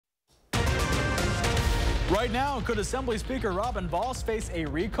Right now, could Assembly Speaker Robin Vos face a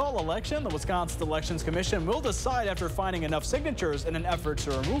recall election? The Wisconsin Elections Commission will decide after finding enough signatures in an effort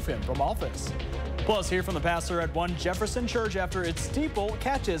to remove him from office. Plus, hear from the pastor at one Jefferson church after its steeple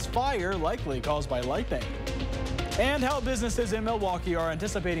catches fire, likely caused by lightning. And how businesses in Milwaukee are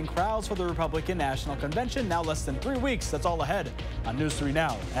anticipating crowds for the Republican National Convention. Now less than 3 weeks. That's all ahead on News 3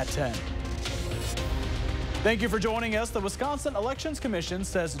 Now at 10. Thank you for joining us. The Wisconsin Elections Commission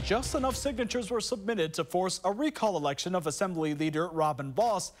says just enough signatures were submitted to force a recall election of Assembly Leader Robin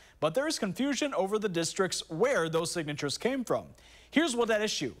Vos, but there is confusion over the districts where those signatures came from. Here's what at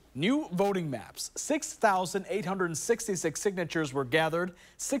issue. New voting maps. 6,866 signatures were gathered,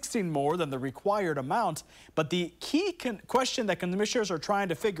 16 more than the required amount. But the key question that commissioners are trying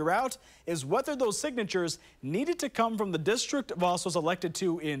to figure out is whether those signatures needed to come from the district Vos was elected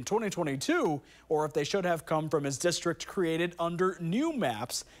to in 2022, or if they should have come from his district created under new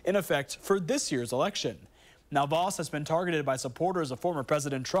maps in effect for this year's election. Now, Vos has been targeted by supporters of former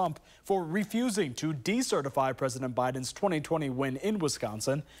President Trump for refusing to decertify President Biden's 2020 win in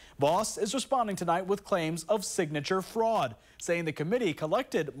Wisconsin. Vos is responding tonight with claims of signature fraud, saying the committee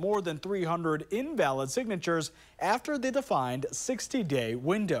collected more than 300 invalid signatures after the defined 60-day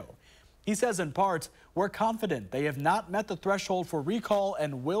window. He says, in part, we're confident they have not met the threshold for recall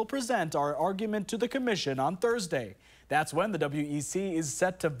and will present our argument to the commission on Thursday. That's when the WEC is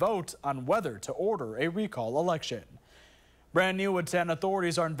set to vote on whether to order a recall election. Brand new at 10,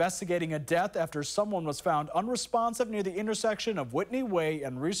 authorities are investigating a death after someone was found unresponsive near the intersection of Whitney Way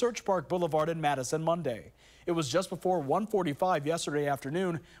and Research Park Boulevard in Madison Monday. It was just before 1:45 yesterday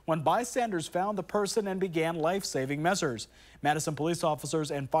afternoon when bystanders found the person and began life-saving measures. Madison police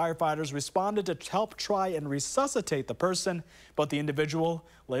officers and firefighters responded to help try and resuscitate the person, but the individual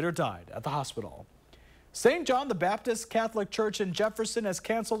later died at the hospital. St. John the Baptist Catholic Church in Jefferson has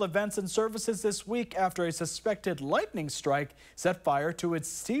canceled events and services this week after a suspected lightning strike set fire to its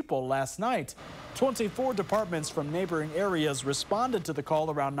steeple last night. 24 departments from neighboring areas responded to the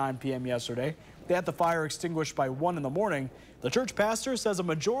call around 9 p.m. yesterday. They had the fire extinguished by 1 in the morning. The church pastor says a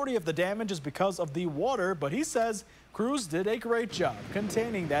majority of the damage is because of the water, but he says crews did a great job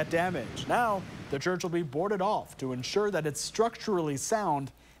containing that damage. Now, the church will be boarded off to ensure that it's structurally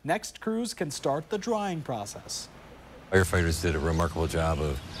sound. Next, crews can start the drying process. Firefighters did a remarkable job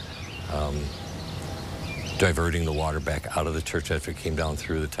of diverting the water back out of the church after it came down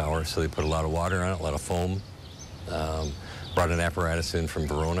through the tower. So they put a lot of water on it, a lot of foam, brought an apparatus in from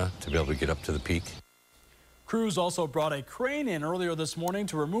Verona to be able to get up to the peak. Crews also brought a crane in earlier this morning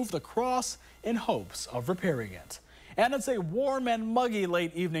to remove the cross in hopes of repairing it. And it's a warm and muggy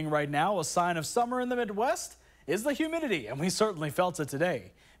late evening right now. A sign of summer in the Midwest is the humidity, and we certainly felt it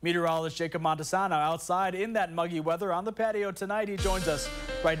today. Meteorologist Jacob Montesano outside in that muggy weather on the patio tonight. He joins us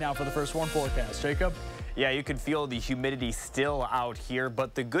right now for the First Warn forecast. Jacob? Yeah, you can feel the humidity still out here,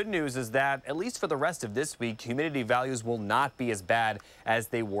 but the good news is that, at least for the rest of this week, humidity values will not be as bad as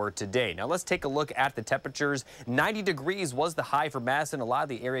they were today. Now, let's take a look at the temperatures. 90 degrees was the high for Madison. A lot of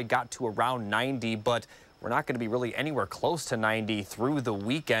the area got to around 90, but we're not going to be really anywhere close to 90 through the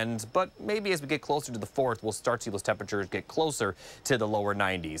weekend, but maybe as we get closer to the 4th, we'll start to see those temperatures get closer to the lower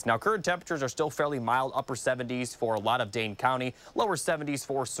 90s. Now, current temperatures are still fairly mild, upper 70s for a lot of Dane County, lower 70s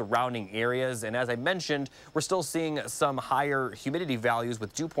for surrounding areas. And as I mentioned, we're still seeing some higher humidity values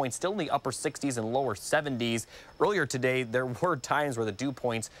with dew points still in the upper 60s and lower 70s. Earlier today, there were times where the dew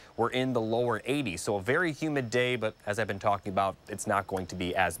points were in the lower 80s. So a very humid day, but as I've been talking about, it's not going to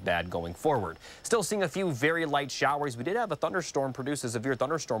be as bad going forward. Still seeing a few very light showers. We did have a thunderstorm produce a severe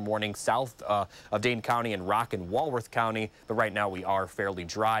thunderstorm warning south of Dane County and Rock and Walworth County, but right now we are fairly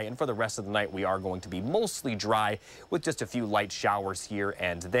dry, and for the rest of the night we are going to be mostly dry with just a few light showers here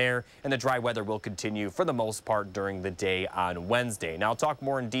and there, and the dry weather will continue for the most part during the day on Wednesday. Now, I'll talk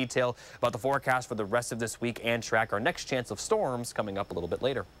more in detail about the forecast for the rest of this week and track our next chance of storms coming up a little bit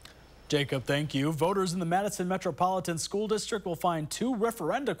later. Jacob, thank you. Voters in the Madison Metropolitan School District will find 2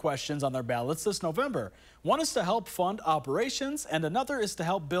 referenda questions on their ballots this November. One is to help fund operations, and another is to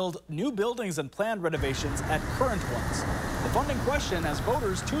help build new buildings and plan renovations at current ones. The funding question has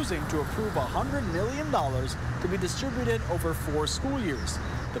voters choosing to approve $100 million to be distributed over 4 school years.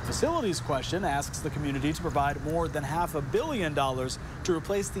 The facilities question asks the community to provide more than $500 million to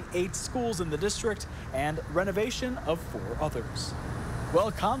replace the 8 schools in the district and renovation of 4 others. Well,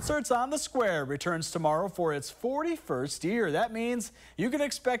 Concerts on the Square returns tomorrow for its 41st year. That means you can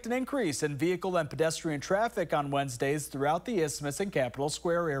expect an increase in vehicle and pedestrian traffic on Wednesdays throughout the Isthmus and Capitol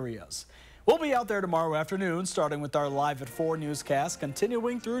Square areas. We'll be out there tomorrow afternoon, starting with our Live at 4 newscast,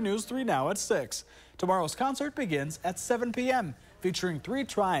 continuing through News 3 Now at 6. Tomorrow's concert begins at 7 p.m. featuring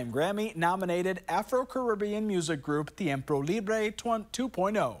three-time Grammy-nominated Afro-Caribbean music group Tiempo Libre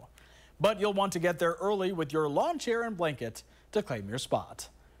 2.0. But you'll want to get there early with your lawn chair and blanket to claim your spot.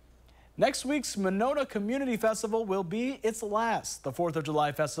 Next week's Monona Community Festival will be its last. The 4th of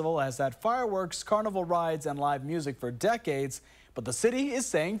July festival has had fireworks, carnival rides, and live music for decades, but the city is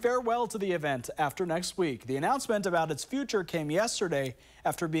saying farewell to the event after next week. The announcement about its future came yesterday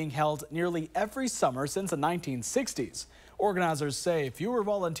after being held nearly every summer since the 1960s. Organizers say fewer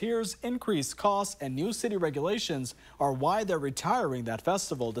volunteers, increased costs, and new city regulations are why they're retiring that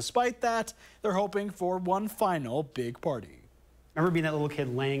festival. Despite that, they're hoping for one final big party. I remember being that little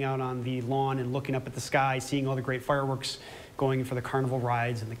kid laying out on the lawn and looking up at the sky, seeing all the great fireworks going for the carnival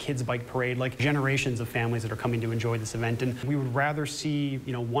rides and the kids' bike parade, like generations of families that are coming to enjoy this event. And we would rather see,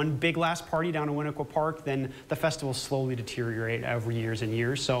 one big last party down in Winnequa Park than the festival slowly deteriorate over years and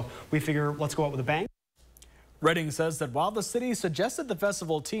years. So we figure, let's go out with a bang. Redding says that while the city suggested the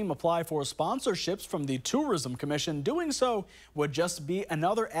festival team apply for sponsorships from the Tourism Commission, doing so would just be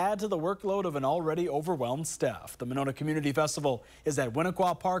another add to the workload of an already overwhelmed staff. The Monona Community Festival is at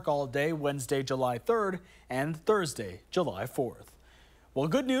Winnequa Park all day Wednesday, July 3rd and Thursday, July 4th. Well,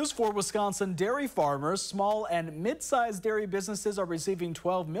 good news for Wisconsin dairy farmers. Small and mid-sized dairy businesses are receiving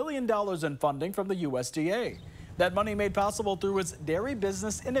 $12 million in funding from the USDA. That money made possible through its Dairy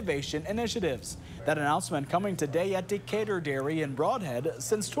Business Innovation Initiatives. That announcement coming today at Decatur Dairy in Broadhead.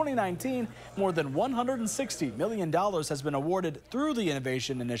 Since 2019, more than $160 million has been awarded through the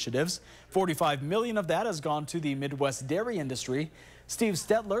innovation initiatives. $45 million of that has gone to the Midwest dairy industry. Steve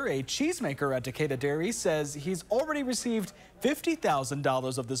Stetler, a cheesemaker at Decatur Dairy, says he's already received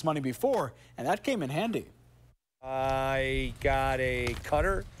 $50,000 of this money before, and that came in handy. I got a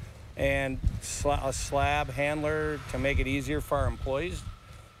cutter and a slab handler to make it easier for our employees.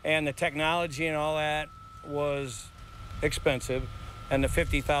 And the technology and all that was expensive. And the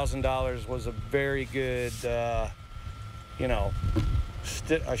 $50,000 was a very good, a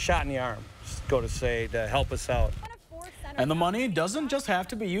shot in the arm, to help us out. And the money doesn't just have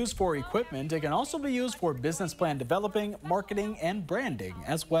to be used for equipment. It can also be used for business plan developing, marketing, and branding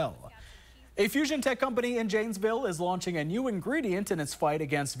as well. A fusion tech company in Janesville is launching a new ingredient in its fight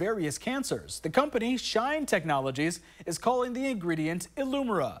against various cancers. The company, Shine Technologies, is calling the ingredient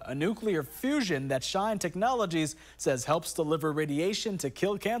Illumera, a nuclear fusion that Shine Technologies says helps deliver radiation to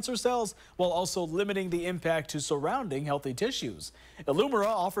kill cancer cells while also limiting the impact to surrounding healthy tissues. Illumera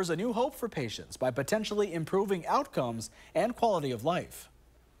offers a new hope for patients by potentially improving outcomes and quality of life.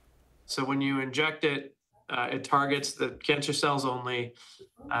 So when you inject it, it targets the cancer cells only,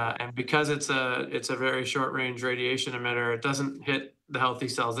 and because it's a very short-range radiation emitter, it doesn't hit the healthy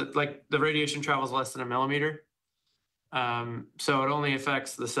cells. The radiation travels less than a millimeter, so it only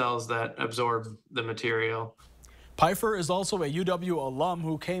affects the cells that absorb the material. Pfeiffer is also a UW alum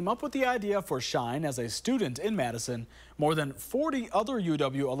who came up with the idea for Shine as a student in Madison. More than 40 other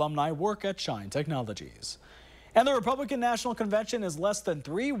UW alumni work at Shine Technologies. And the Republican National Convention is less than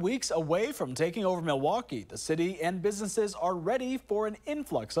 3 weeks away from taking over Milwaukee. The city and businesses are ready for an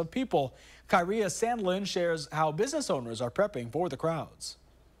influx of people. Kyria Sandlin shares how business owners are prepping for the crowds.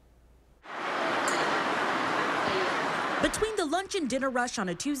 Between the lunch and dinner rush on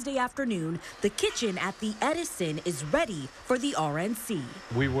a Tuesday afternoon, the kitchen at the Edison is ready for the RNC.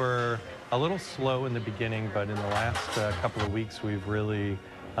 We were a little slow in the beginning, but in the last couple of weeks, we've really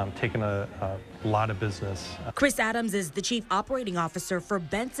taken a lot of business. Chris Adams is the chief operating officer for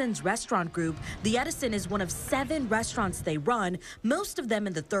Benson's Restaurant Group. The Edison is one of 7 restaurants they run, most of them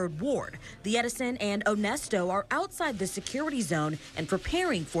in the 3rd Ward. The Edison and Onesto are outside the security zone and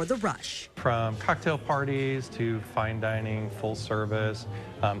preparing for the rush. From cocktail parties to fine dining, full service,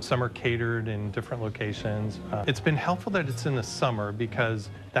 some are catered in different locations. It's been helpful that it's in the summer because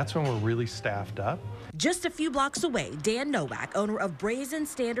that's when we're really staffed up. Just a few blocks away, Dan Nowak, owner of Brazen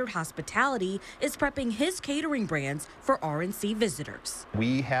Standard Hospitality, is prepping his catering brands for RNC visitors.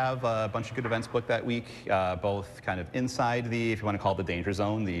 We have a bunch of good events booked that week, both kind of inside the, if you want to call it the danger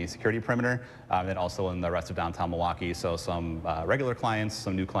zone, the security perimeter, and also in the rest of downtown Milwaukee. So some regular clients,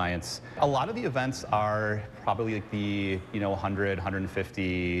 some new clients. A lot of the events are probably like the 100,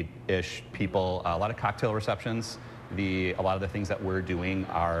 150-ish people, a lot of cocktail receptions. A lot of the things that we're doing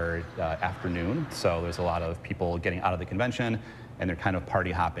are afternoon, so there's a lot of people getting out of the convention and they're kind of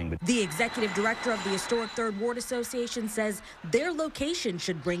party hopping. The executive director of the historic 3rd Ward Association says their location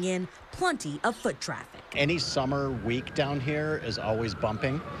should bring in plenty of foot traffic. Any summer week down here is always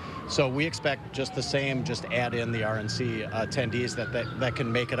bumping, so we expect just the same, just add in the RNC attendees that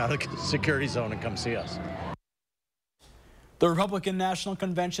can make it out of the security zone and come see us. The Republican National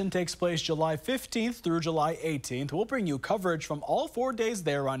Convention takes place July 15th through July 18th. We'll bring you coverage from all 4 days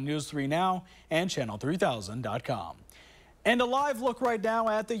there on News 3 Now and Channel3000.com. And a live look right now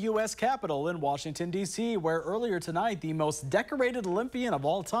at the U.S. Capitol in Washington, D.C., where earlier tonight the most decorated Olympian of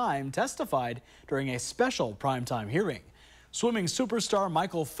all time testified during a special primetime hearing. Swimming superstar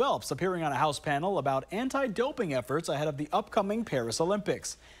Michael Phelps appearing on a House panel about anti-doping efforts ahead of the upcoming Paris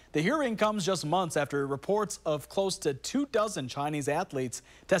Olympics. The hearing comes just months after reports of close to 24 Chinese athletes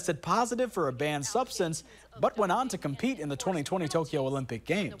tested positive for a banned substance, but went on to compete in the 2020 Tokyo Olympic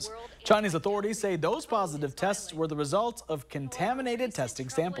Games. Chinese authorities say those positive tests were the result of contaminated testing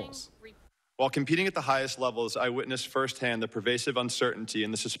samples. While competing at the highest levels, I witnessed firsthand the pervasive uncertainty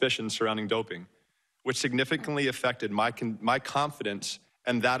and the suspicions surrounding doping, which significantly affected my confidence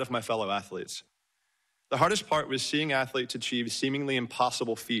and that of my fellow athletes. The hardest part was seeing athletes achieve seemingly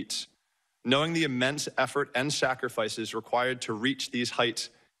impossible feats, knowing the immense effort and sacrifices required to reach these heights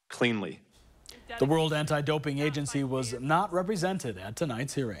cleanly. The World Anti-Doping Agency was not represented at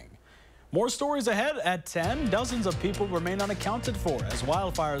tonight's hearing. More stories ahead at 10. Dozens of people remain unaccounted for as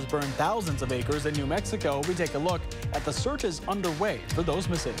wildfires burn thousands of acres in New Mexico. We take a look at the searches underway for those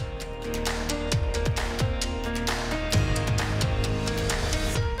missing.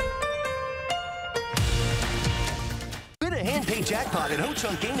 Hand-pay jackpot at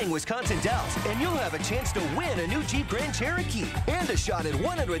Ho-Chunk Gaming Wisconsin Dells, and you'll have a chance to win a new Jeep Grand Cherokee and a shot at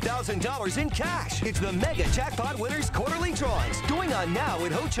 $100,000 in cash. It's the Mega Jackpot Winners Quarterly Drawings going on now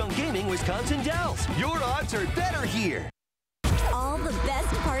at Ho-Chunk Gaming Wisconsin Dells. Your odds are better here. All the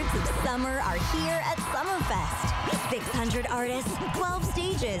best parts of summer are here at Summerfest. 600 artists, 12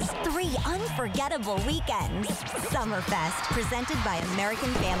 stages, 3 unforgettable weekends. Summerfest, presented by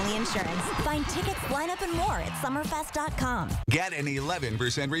American Family Insurance. Find tickets, lineup, and more at summerfest.com. Get an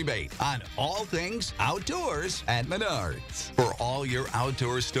 11% rebate on all things outdoors at Menards. For all your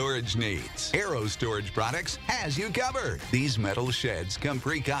outdoor storage needs, Aero Storage Products has you covered. These metal sheds come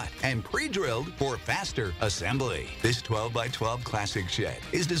pre-cut and pre-drilled for faster assembly. This 12x12 classic shed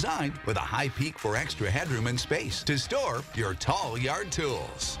is designed with a high peak for extra headroom and space to store your tall yard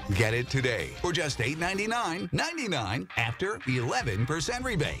tools. Get it today for just $899.99 after 11%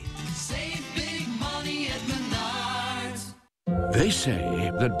 rebate. Save big money at Menards. They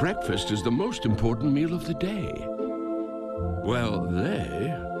say that breakfast is the most important meal of the day. Well, they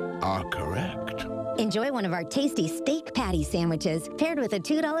are correct. Enjoy one of our tasty steak patty sandwiches paired with a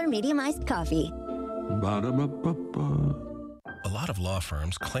 $2 medium iced coffee. Ba-da-ba-ba-ba. A lot of law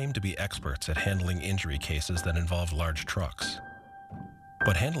firms claim to be experts at handling injury cases that involve large trucks.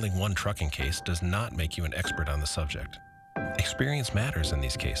 But handling one trucking case does not make you an expert on the subject. Experience matters in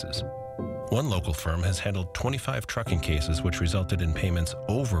these cases. One local firm has handled 25 trucking cases which resulted in payments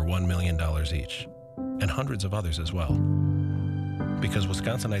over $1 million each, and hundreds of others as well. Because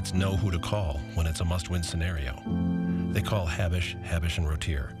Wisconsinites know who to call when it's a must-win scenario. They call Habish, Habish &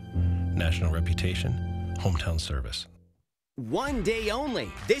 Rotier. National reputation, hometown service. One day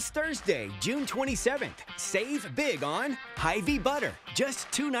only, this Thursday, June 27th. Save big on Hy-Vee butter, just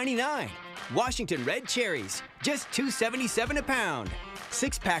 $2.99. Washington red cherries, just $2.77 a pound.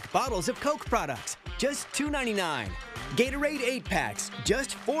 6-pack bottles of Coke products, just $2.99. Gatorade 8-packs,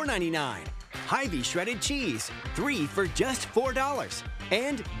 just $4.99. Hy-Vee shredded cheese, 3 for just $4.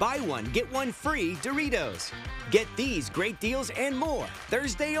 And buy one, get one free Doritos. Get these great deals and more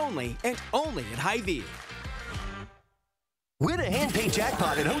Thursday only and only at Hy-Vee. Win a hand-pay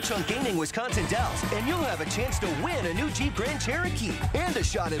jackpot at Ho-Chunk Gaming Wisconsin Dells, and you'll have a chance to win a new Jeep Grand Cherokee and a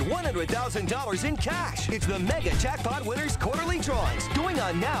shot at $100,000 in cash. It's the Mega Jackpot Winners Quarterly Drawings going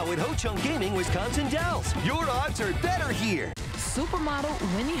on now at Ho-Chunk Gaming Wisconsin Dells. Your odds are better here. Supermodel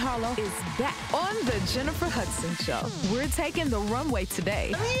Winnie Harlow is back on the Jennifer Hudson Show. We're taking the runway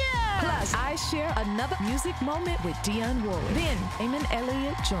today. Yeah! Plus, I share another music moment with Dionne Warwick. Then, Eamon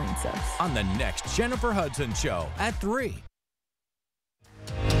Elliott joins us on the next Jennifer Hudson Show at 3.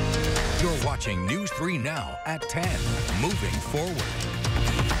 You're watching News 3 Now at 10. Moving forward.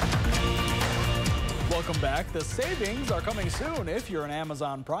 Welcome back. The savings are coming soon if you're an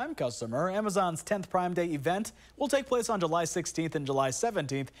Amazon Prime customer. Amazon's 10th Prime Day event will take place on July 16th and July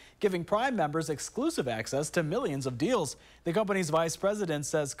 17th, giving Prime members exclusive access to millions of deals. The company's vice president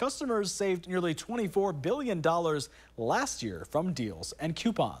says customers saved nearly $24 billion last year from deals and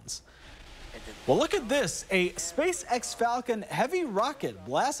coupons. Well, look at this. A SpaceX Falcon Heavy rocket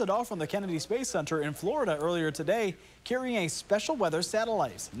blasted off from the Kennedy Space Center in Florida earlier today, carrying a special weather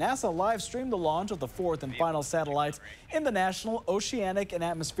satellite. NASA live streamed the launch of the 4th and final satellite in the National Oceanic and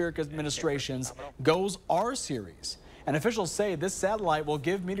Atmospheric Administration's GOES-R series. And officials say this satellite will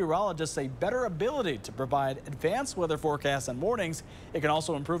give meteorologists a better ability to provide advanced weather forecasts and warnings. It can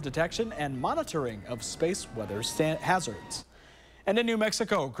also improve detection and monitoring of space weather hazards. And in New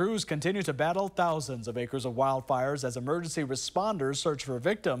Mexico, crews continue to battle thousands of acres of wildfires as emergency responders search for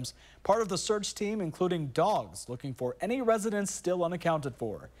victims. Part of the search team including dogs looking for any residents still unaccounted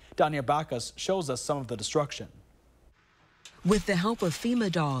for. Danya Bacchus shows us some of the destruction. With the help of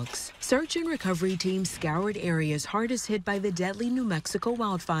FEMA dogs, search and recovery teams scoured areas hardest hit by the deadly New Mexico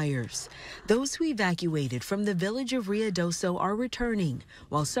wildfires. Those who evacuated from the village of Ruidoso are returning,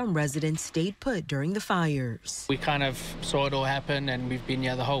 while some residents stayed put during the fires. We kind of saw it all happen, and we've been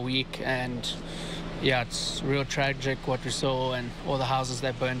here the whole week, and yeah, it's real tragic what we saw and all the houses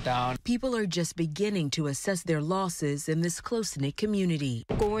that burned down. People are just beginning to assess their losses in this close-knit community.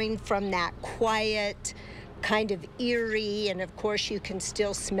 Going from that quiet, kind of eerie, and of course you can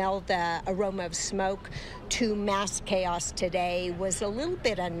still smell the aroma of smoke, to mass chaos today was a little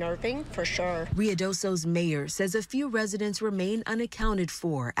bit unnerving for sure. Ruidoso's mayor says a few residents remain unaccounted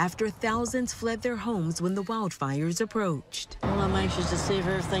for after thousands fled their homes when the wildfires approached. Well, I'm anxious to see if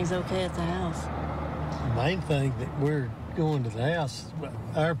everything's okay at the house. The main thing that we're going to the house,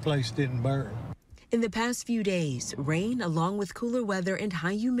 our place didn't burn. In the past few days, rain along with cooler weather and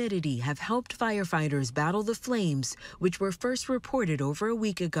high humidity have helped firefighters battle the flames, which were first reported over a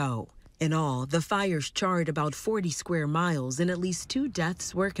week ago. In all, the fires charred about 40 square miles and at least 2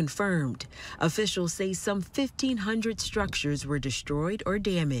 deaths were confirmed. Officials say some 1,500 structures were destroyed or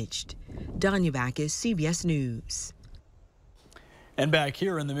damaged. Danya Bacchus, CBS News. And back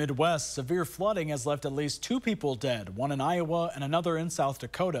here in the Midwest, severe flooding has left at least 2 people dead, one in Iowa and another in South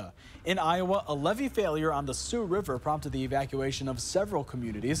Dakota. In Iowa, a levee failure on the Sioux River prompted the evacuation of several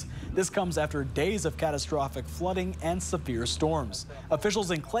communities. This comes after days of catastrophic flooding and severe storms.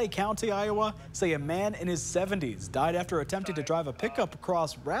 Officials in Clay County, Iowa, say a man in his 70s died after attempting to drive a pickup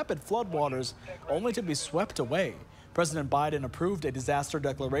across rapid floodwaters, only to be swept away. President Biden approved a disaster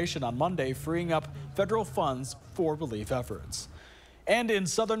declaration on Monday, freeing up federal funds for relief efforts. And in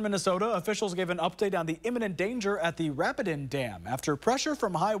southern Minnesota, officials gave an update on the imminent danger at the Rapidan Dam after pressure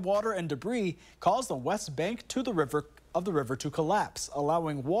from high water and debris caused the west bank of the river to collapse,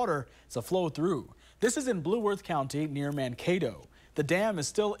 allowing water to flow through. This is in Blue Earth County near Mankato. The dam is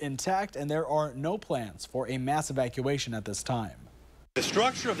still intact and there are no plans for a mass evacuation at this time. The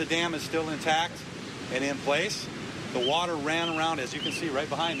structure of the dam is still intact and in place. The water ran around, as you can see right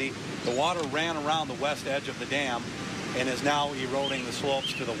behind me, the water ran around the west edge of the dam and is now eroding the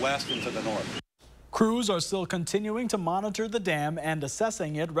slopes to the west and to the north. Crews are still continuing to monitor the dam and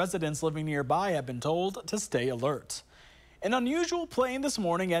assessing it. Residents living nearby have been told to stay alert. An unusual plane this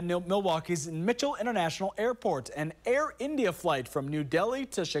morning at Milwaukee's Mitchell International Airport. An Air India flight from New Delhi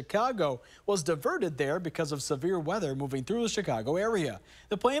to Chicago was diverted there because of severe weather moving through the Chicago area.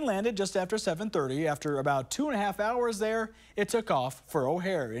 The plane landed just after 7:30. After about 2.5 hours there, it took off for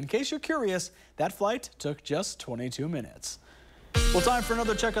O'Hare. In case you're curious, that flight took just 22 minutes. Well, time for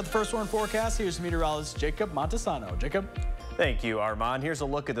another check of the first warn forecast. Here's meteorologist Jacob Montesano. Jacob. Thank you, Armand. Here's a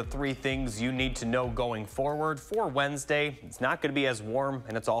look at the 3 things you need to know going forward. For Wednesday, it's not going to be as warm,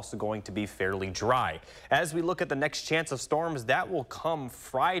 and it's also going to be fairly dry. As we look at the next chance of storms, that will come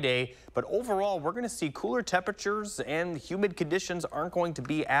Friday. But overall, we're going to see cooler temperatures, and humid conditions aren't going to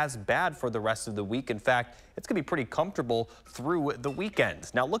be as bad for the rest of the week. In fact, it's going to be pretty comfortable through the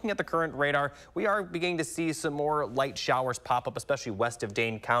weekend. Now, looking at the current radar, we are beginning to see some more light showers pop up, especially west of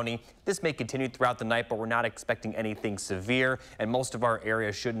Dane County. This may continue throughout the night, but we're not expecting anything severe, and most of our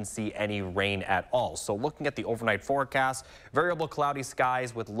area shouldn't see any rain at all. So looking at the overnight forecast, variable cloudy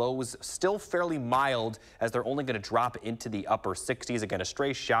skies with lows still fairly mild, as they're only going to drop into the upper 60s. Again, a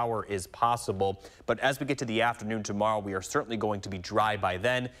stray shower is possible, but as we get to the afternoon tomorrow, we are certainly going to be dry by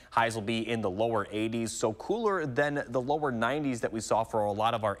then. Highs will be in the lower 80s, so cooler than the lower 90s that we saw for a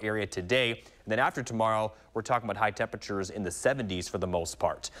lot of our area today. And then after tomorrow, we're talking about high temperatures in the 70s for the most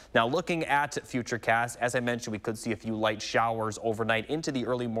part. Now, looking at Futurecast, as I mentioned, we could see a few light showers overnight into the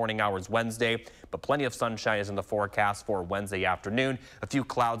early morning hours Wednesday, but plenty of sunshine is in the forecast for Wednesday afternoon. A few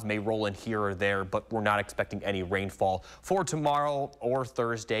clouds may roll in here or there, but we're not expecting any rainfall for tomorrow or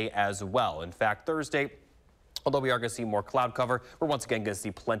Thursday as well. In fact, Thursday, although we are going to see more cloud cover, we're once again going to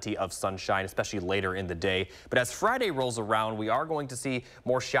see plenty of sunshine, especially later in the day. But as Friday rolls around, we are going to see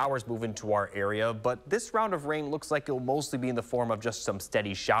more showers move into our area. But this round of rain looks like it will mostly be in the form of just some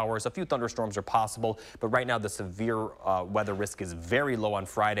steady showers. A few thunderstorms are possible, but right now the severe weather risk is very low on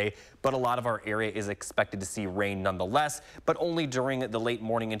Friday. But a lot of our area is expected to see rain nonetheless, but only during the late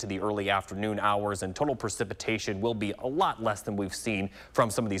morning into the early afternoon hours. And total precipitation will be a lot less than we've seen from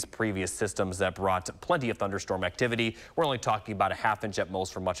some of these previous systems that brought plenty of thunderstorms thunderstorm activity. We're only talking about a ½ inch at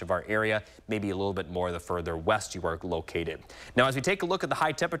most for much of our area, maybe a little bit more the further west you are located. Now, as we take a look at the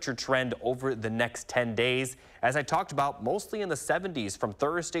high temperature trend over the next 10 days, as I talked about, mostly in the 70s from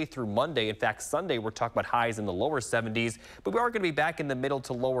Thursday through Monday. In fact, Sunday, we're talking about highs in the lower 70s, but we are going to be back in the middle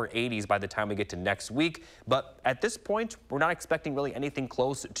to lower 80s by the time we get to next week. But at this point, we're not expecting really anything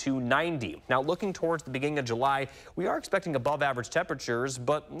close to 90. Now, looking towards the beginning of July, we are expecting above average temperatures,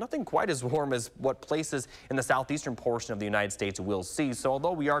 but nothing quite as warm as what places in the southeastern portion of the United States will see. So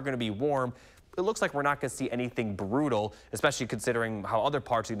although we are going to be warm, it looks like we're not going to see anything brutal, especially considering how other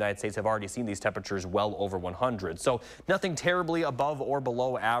parts of the United States have already seen these temperatures well over 100. So nothing terribly above or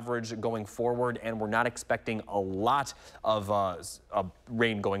below average going forward, and we're not expecting a lot of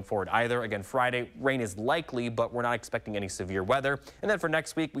rain going forward either. Again, Friday, rain is likely, but we're not expecting any severe weather. And then for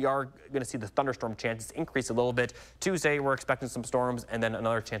next week, we are going to see the thunderstorm chances increase a little bit. Tuesday, we're expecting some storms, and then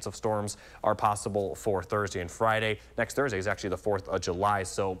another chance of storms are possible for Thursday and Friday. Next Thursday is actually the 4th of July,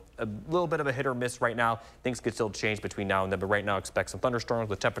 so a little bit of a hit or miss right now. Things could still change between now and then, but right now expect some thunderstorms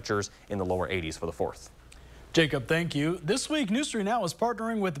with temperatures in the lower 80s for the 4th. Jacob, thank you. This week, News 3 Now is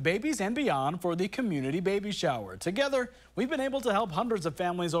partnering with Babies and Beyond for the Community Baby Shower. Together, we've been able to help hundreds of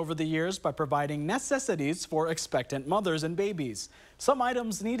families over the years by providing necessities for expectant mothers and babies. Some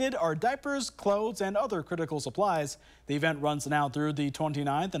items needed are diapers, clothes, and other critical supplies. The event runs now through the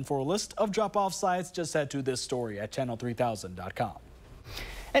 29th, and for a list of drop-off sites, just head to this story at channel3000.com.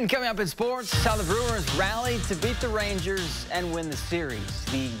 And coming up in sports, how the Brewers rallied to beat the Rangers and win the series.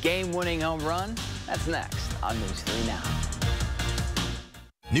 The game-winning home run, that's next on News 3 Now.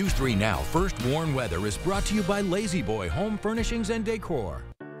 News 3 Now First Warn Weather is brought to you by Lazy Boy Home Furnishings and Decor.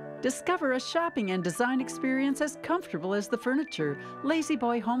 Discover a shopping and design experience as comfortable as the furniture. Lazy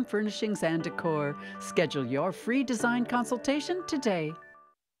Boy Home Furnishings and Decor. Schedule your free design consultation today.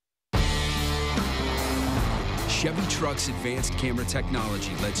 Chevy Truck's advanced camera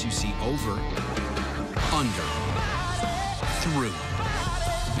technology lets you see over, under, through,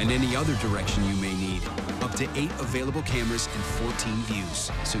 and any other direction you may need. Up to 8 available cameras and 14 views,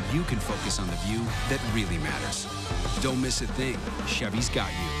 so you can focus on the view that really matters. Don't miss a thing. Chevy's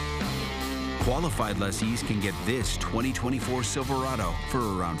got you. Qualified lessees can get this 2024 Silverado for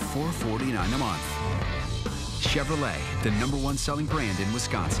around $449 a month. Chevrolet, the #1 selling brand in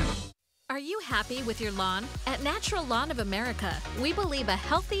Wisconsin. Are you happy with your lawn? At Natural Lawn of America, we believe a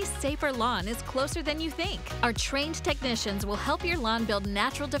healthy, safer lawn is closer than you think. Our trained technicians will help your lawn build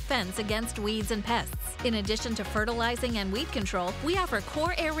natural defense against weeds and pests. In addition to fertilizing and weed control, we offer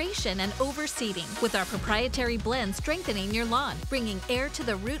core aeration and overseeding with our proprietary blend strengthening your lawn, bringing air to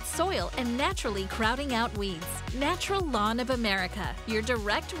the root soil and naturally crowding out weeds. Natural Lawn of America, your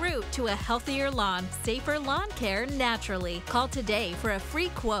direct route to a healthier lawn, safer lawn care naturally. Call today for a free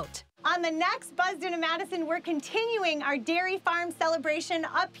quote. On the next Buzzed Into Madison, we're continuing our dairy farm celebration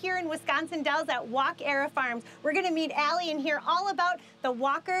up here in Wisconsin Dells at Walk-Era Farms. We're going to meet Allie and hear all about the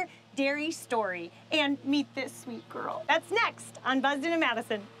Walker dairy story and meet this sweet girl. That's next on Buzzed Into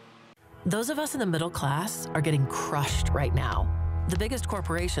Madison. Those of us in the middle class are getting crushed right now. The biggest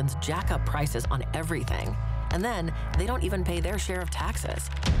corporations jack up prices on everything, and then they don't even pay their share of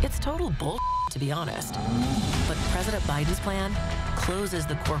taxes. It's total bull, to be honest. But President Biden's plan closes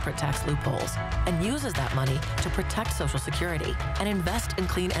the corporate tax loopholes and uses that money to protect Social Security and invest in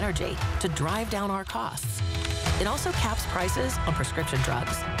clean energy to drive down our costs. It also caps prices on prescription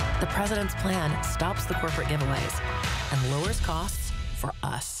drugs. The president's plan stops the corporate giveaways and lowers costs for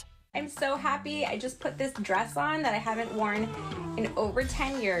us. I'm so happy. I just put this dress on that I haven't worn in over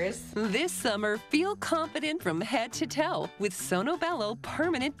 10 years. This summer, feel confident from head to toe with Sono Bello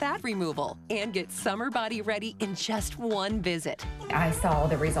Permanent Fat Removal and get summer body ready in just one visit. I saw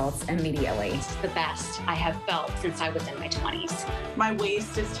the results immediately. It's the best I have felt since I was in my 20s. My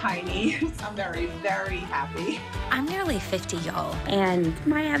waist is tiny. I'm very, very happy. I'm nearly 50, y'all, and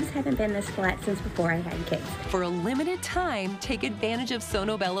my abs haven't been this flat since before I had kids. For a limited time, take advantage of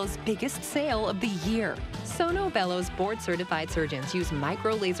Sono Bello's biggest sale of the year. Sono Bello's board-certified surgeons use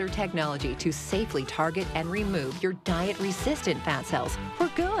micro-laser technology to safely target and remove your diet-resistant fat cells for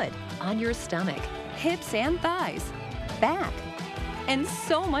good on your stomach, hips and thighs, back, and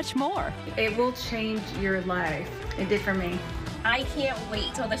so much more. It will change your life. It did for me. I can't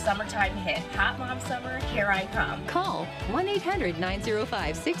wait till the summertime hit. Hot Mom Summer, here I come. Call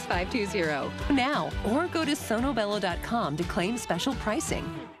 1-800-905-6520 now or go to sonobello.com to claim special pricing.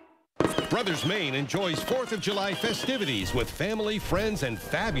 Brothers Maine enjoys 4th of July festivities with family, friends, and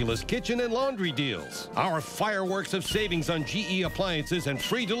fabulous kitchen and laundry deals. Our fireworks of savings on GE appliances and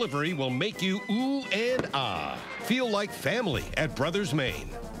free delivery will make you ooh and ah. Feel like family at Brothers Maine.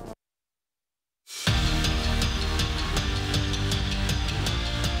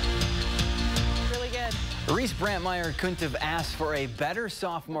 Reese Brantmeyer couldn't have asked for a better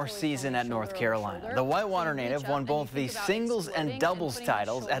sophomore season at North Carolina. The Whitewater native won both the singles and doubles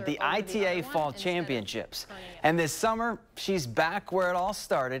titles at the ITA Fall Championships. And this summer, she's back where it all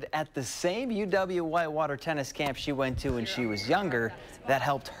started at the same UW Whitewater tennis camp she went to when she was younger that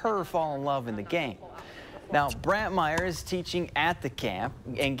helped her fall in love in the game. Now, Brantmeyer is teaching at the camp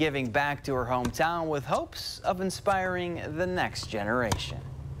and giving back to her hometown with hopes of inspiring the next generation.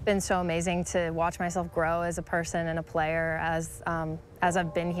 It's been so amazing to watch myself grow as a person and a player as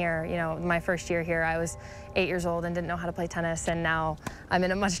I've been here. You know, my first year here, I was 8 years old and didn't know how to play tennis, and now I'm in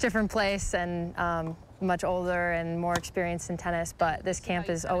a much different place and much older and more experienced in tennis, but this camp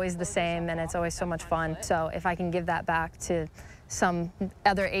is always the same and it's always so much fun. So if I can give that back to some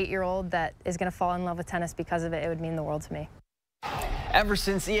other 8-year-old that is going to fall in love with tennis because of it, it would mean the world to me. Ever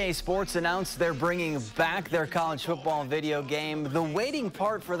since EA Sports announced they're bringing back their college football video game, the waiting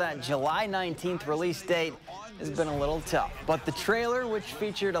part for that July 19th release date has been a little tough. But the trailer, which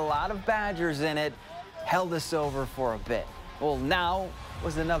featured a lot of Badgers in it, held us over for a bit. Well, now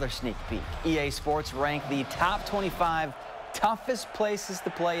was another sneak peek. EA Sports ranked the top 25 toughest places to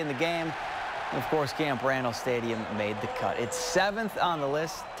play in the game. And of course, Camp Randall Stadium made the cut. It's 7th on the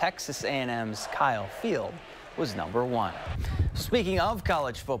list. Texas A&M's Kyle Field was #1. Speaking of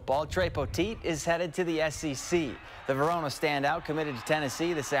college football, Trey Poteet is headed to the SEC. The Verona standout committed to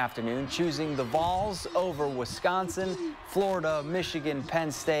Tennessee this afternoon, choosing the Vols over Wisconsin, Florida, Michigan,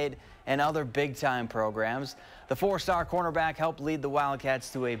 Penn State, and other big-time programs. The 4-star cornerback helped lead the Wildcats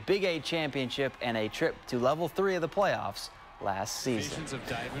to a Big 8 championship and a trip to level 3 of the playoffs last season.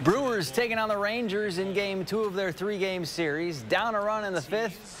 Brewers taking on the Rangers in Game 2 of their 3-game series. Down a run in the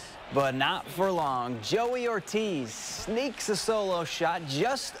 5th. But not for long. Joey Ortiz sneaks a solo shot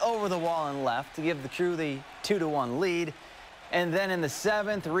just over the wall and left to give the Crew the 2-1 lead. And then in the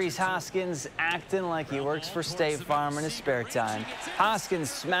 7th, Rhys Hoskins acting like he works for State Farm in his spare time. Hoskins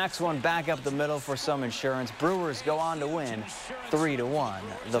smacks one back up the middle for some insurance. Brewers go on to win 3-1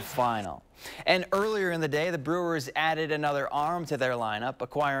 the final. And earlier in the day, the Brewers added another arm to their lineup,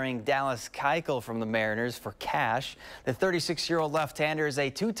 acquiring Dallas Keuchel from the Mariners for cash. The 36-year-old left-hander is a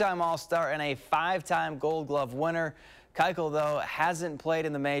 2-time All-Star and a 5-time Gold Glove winner. Keuchel, though, hasn't played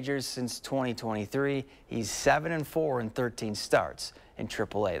in the majors since 2023. He's 7-4 in 13 starts in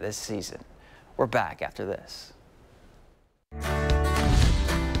AAA this season. We're back after this.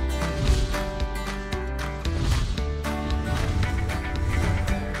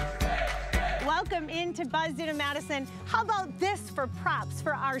 Welcome into Buzz Due to Madison. How about this for props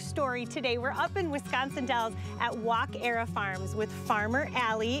for our story today? We're up in Wisconsin Dells at Walk Era Farms with Farmer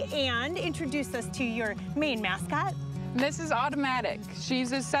Allie, and introduce us to your main mascot. This is Automatic.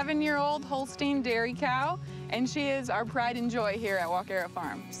 She's a 7-year-old Holstein dairy cow, and she is our pride and joy here at Walk Era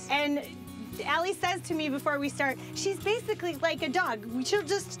Farms. And Allie says to me before we start, she's basically like a dog. She'll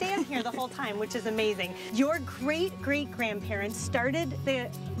just stand here the whole time, which is amazing. Your great-great-grandparents started the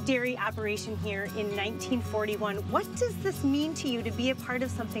dairy operation here in 1941. What does this mean to you to be a part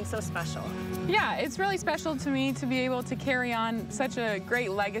of something so special? Yeah, it's really special to me to be able to carry on such a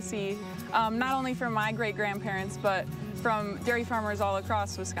great legacy, not only from my great-grandparents, but from dairy farmers all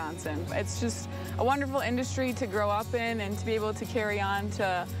across Wisconsin. It's just a wonderful industry to grow up in and to be able to carry on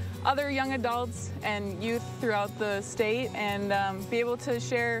to other young adults and youth throughout the state and be able to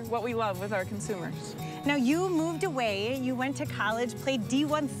share what we love with our consumers. Now, you moved away, you went to college, played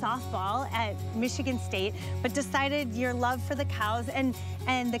D1 softball at Michigan State, but decided your love for the cows and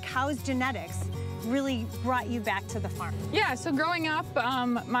the cows' genetics really brought you back to the farm. Yeah, so growing up,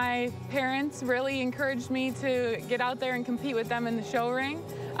 my parents really encouraged me to get out there and compete with them in the show ring.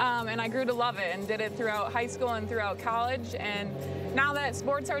 And I grew to love it and did it throughout high school and throughout college. And now that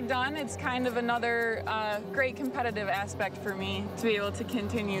sports are done, it's kind of another great competitive aspect for me to be able to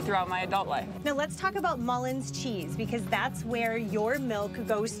continue throughout my adult life. Now let's talk about Mullins cheese, because that's where your milk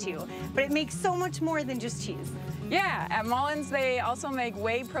goes to. But it makes so much more than just cheese. Yeah, at Mullins they also make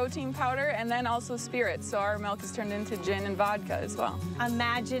whey protein powder and then also spirits, so our milk is turned into gin and vodka as well.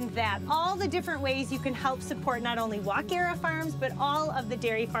 Imagine that, all the different ways you can help support not only Walk Era Farms, but all of the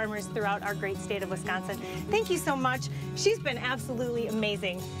dairy farmers throughout our great state of Wisconsin. Thank you so much. She's been absolutely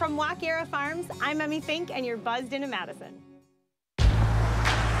amazing. From Walk Era Farms, I'm Emmy Fink, and you're buzzed into Madison.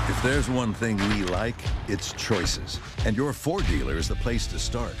 If there's one thing we like, it's choices. And your Ford dealer is the place to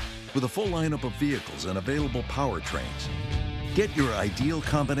start. With a full lineup of vehicles and available powertrains. Get your ideal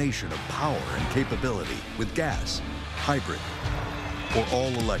combination of power and capability with gas, hybrid, or all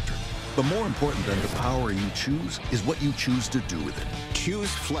electric. But more important than the power you choose is what you choose to do with it. Choose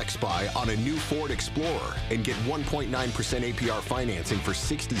FlexBuy on a new Ford Explorer and get 1.9% APR financing for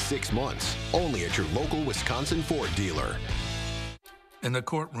 66 months. Only at your local Wisconsin Ford dealer. In the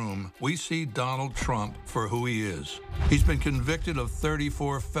courtroom, we see Donald Trump for who he is. He's been convicted of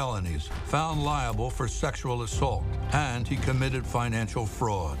 34 felonies, found liable for sexual assault, and he committed financial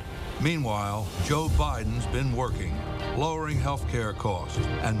fraud. Meanwhile, Joe Biden's been working, lowering health care costs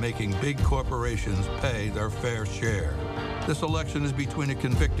and making big corporations pay their fair share. This election is between a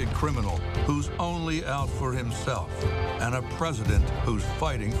convicted criminal who's only out for himself and a president who's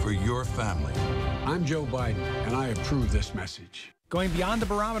fighting for your family. I'm Joe Biden, and I approve this message. Going beyond the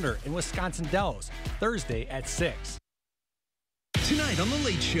barometer in Wisconsin Dells, Thursday at 6. Tonight on The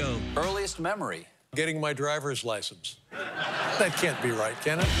Late Show. Earliest memory. Getting my driver's license. That can't be right,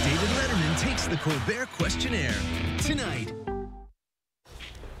 can it? David Letterman takes the Colbert Questionnaire. Tonight.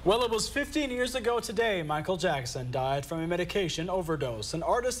 Well, it was 15 years ago today Michael Jackson died from a medication overdose. An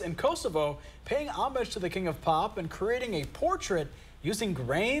artist in Kosovo paying homage to the king of pop and creating a portrait using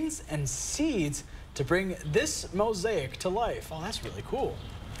grains and seeds to bring this mosaic to life. Oh, that's really cool.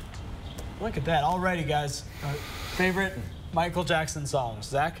 Look at that. Alrighty, guys. Favorite Michael Jackson songs?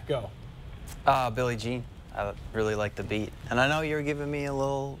 Zach, go. Billie Jean. I really like the beat. And I know you're giving me a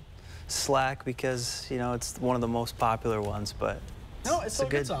little slack because, you know, it's one of the most popular ones, but no, it's a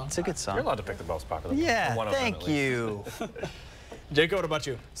good song. It's a good song. You're allowed to pick the most popular. Yeah, one of them, thank you. Jacob, what about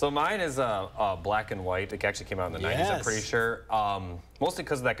you? So mine is Black and White. It actually came out in the 90s, I'm pretty sure. Mostly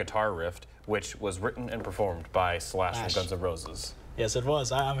because of that guitar riff, which was written and performed by Slash from Guns N' Roses. Yes, it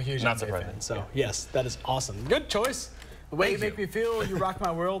was. I'm a huge fan. So, yeah. Yes, that is awesome. Good choice. The Way You Make Me Feel, You Rock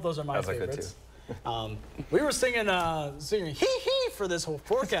My World, those are my favorites. We were singing hee-hee for this whole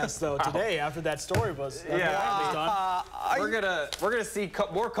forecast, though, today after that story was done. We're gonna see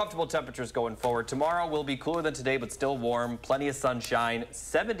more comfortable temperatures going forward. Tomorrow will be cooler than today, but still warm. Plenty of sunshine.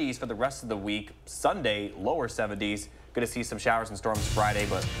 70s for the rest of the week. Sunday, lower 70s. Going to see some showers and storms Friday,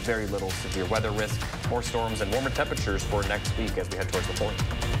 but very little severe weather risk. More storms and warmer temperatures for next week as we head towards the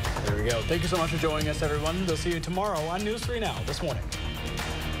 4th. There we go. Thank you so much for joining us, everyone. We'll see you tomorrow on News 3 Now this morning.